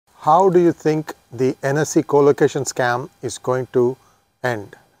how do you think the NSE co-location scam is going to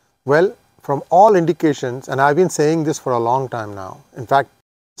end? Well, from all indications, and I've been saying this for a long time now. In fact,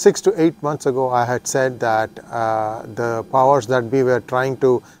 6 to 8 months ago, I had said that the powers that be were trying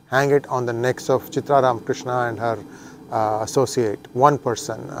to hang it on the necks of Chitra Ramakrishna and her associate, one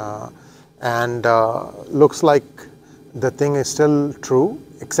person. And looks like the thing is still true,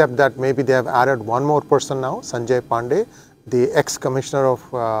 except that maybe they have added one more person now, Sanjay Pandey, the ex-commissioner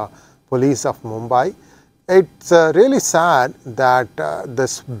of police of Mumbai. It's really sad that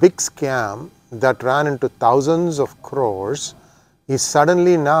this big scam that ran into thousands of crores is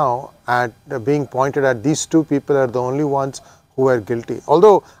suddenly now being pointed at these two people are the only ones who are guilty.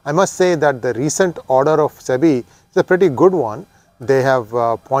 Although I must say that the recent order of SEBI is a pretty good one. They have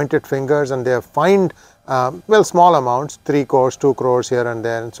pointed fingers and they have fined well, small amounts, 3 crores, 2 crores here and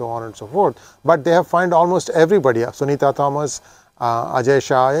there and so on and so forth. But they have fined almost everybody, Sunita Thomas, Ajay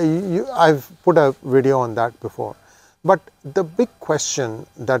Shah. I've put a video on that before. But the big question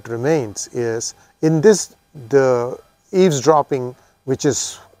that remains is, in this, the eavesdropping,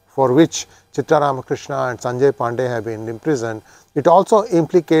 for which Chitra Ramakrishna and Sanjay Pandey have been imprisoned, it also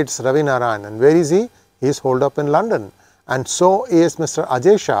implicates Ravi Narayan. And where is he? He is holed up in London. And so is Mr.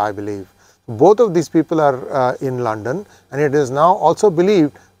 Ajay Shah, I believe. Both of these people are in London, and it is now also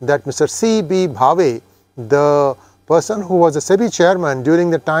believed that Mr. C.B. Bhave, the person who was a SEBI chairman during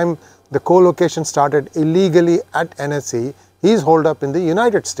the time the co-location started illegally at NSE, he is holed up in the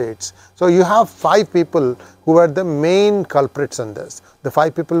United States. So you have 5 people who were the main culprits in this. The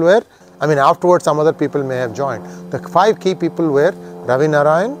 5 people were, I mean, afterwards some other people may have joined. The 5 key people were Ravi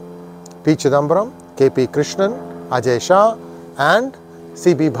Narayan, P. Chidambaram, K.P. Krishnan, Ajay Shah, and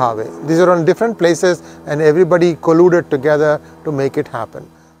C.B. Bhave. These are on different places and everybody colluded together to make it happen.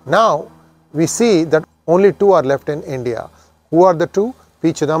 Now we see that only 2 are left in India. Who are the 2?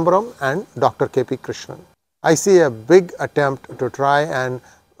 P. Chidambaram and Dr. K.P. Krishnan. I see a big attempt to try and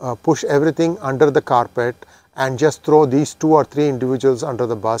push everything under the carpet and just throw these 2 or 3 individuals under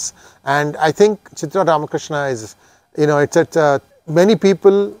the bus. And I think Chitra Ramakrishna is, many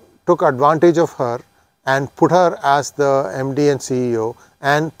people took advantage of her and put her as the MD and CEO,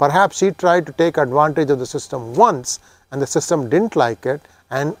 and perhaps she tried to take advantage of the system once and the system didn't like it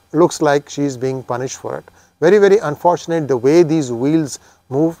and looks like she is being punished for it. Very, very unfortunate the way these wheels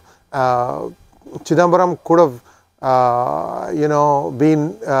move. Chidambaram could have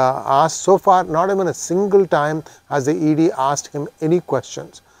been asked. So far, not even a single time has the ED asked him any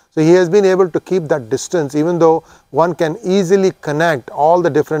questions. So he has been able to keep that distance, even though one can easily connect all the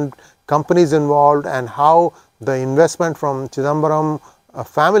different companies involved and how the investment from Chidambaram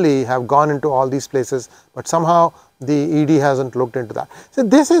family have gone into all these places, but somehow the ED hasn't looked into that. So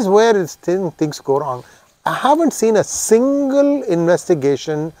this is where things go wrong. I haven't seen a single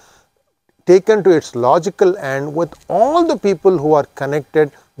investigation taken to its logical end with all the people who are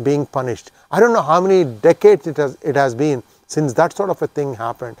connected being punished. I don't know how many decades it has been since that sort of a thing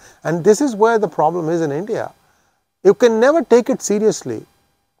happened. And this is where the problem is in India. You can never take it seriously.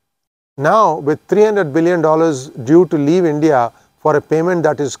 Now, with $300 billion due to leave India for a payment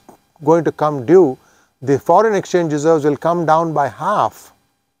that is going to come due, the foreign exchange reserves will come down by half.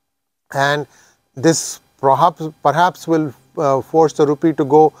 And this perhaps will force the rupee to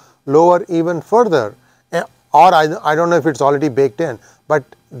go lower even further. Or I don't know if it's already baked in. But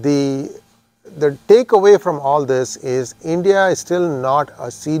the takeaway from all this is India is still not a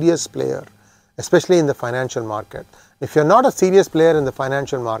serious player, especially in the financial market. If you're not a serious player in the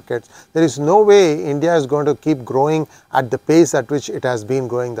financial markets, there is no way India is going to keep growing at the pace at which it has been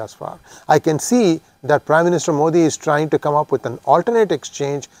growing thus far. I can see that Prime Minister Modi is trying to come up with an alternate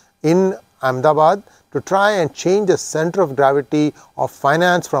exchange in Ahmedabad to try and change the center of gravity of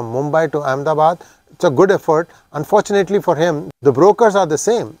finance from Mumbai to Ahmedabad. It's a good effort. Unfortunately for him, the brokers are the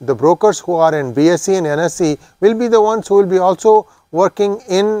same. The brokers who are in BSE and NSE will be the ones who will be also working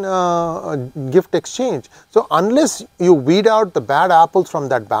in gift exchange. So unless you weed out the bad apples from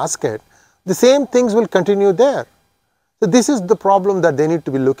that basket, the same things will continue there. So this is the problem that they need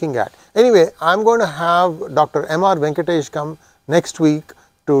to be looking at. Anyway, I'm going to have Dr. M.R. Venkatesh come next week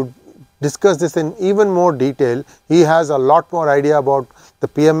to discuss this in even more detail. He has a lot more idea about the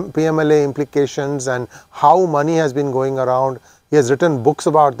PMLA implications and how money has been going around. He has written books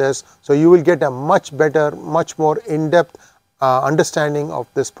about this. So you will get a much better, much more in-depth understanding of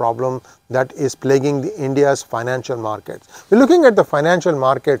this problem that is plaguing India's financial markets. We're looking at the financial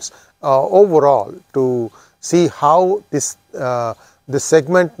markets overall to see how this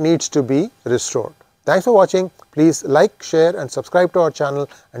segment needs to be restored. Thanks for watching. Please like, share and subscribe to our channel,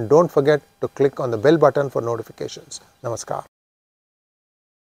 and don't forget to click on the bell button for notifications. Namaskar.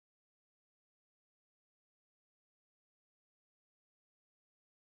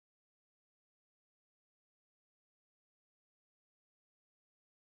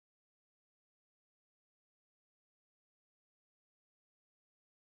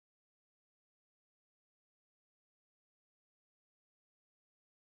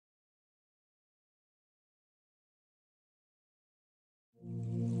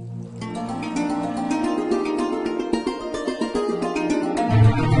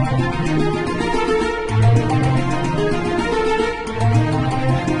 you.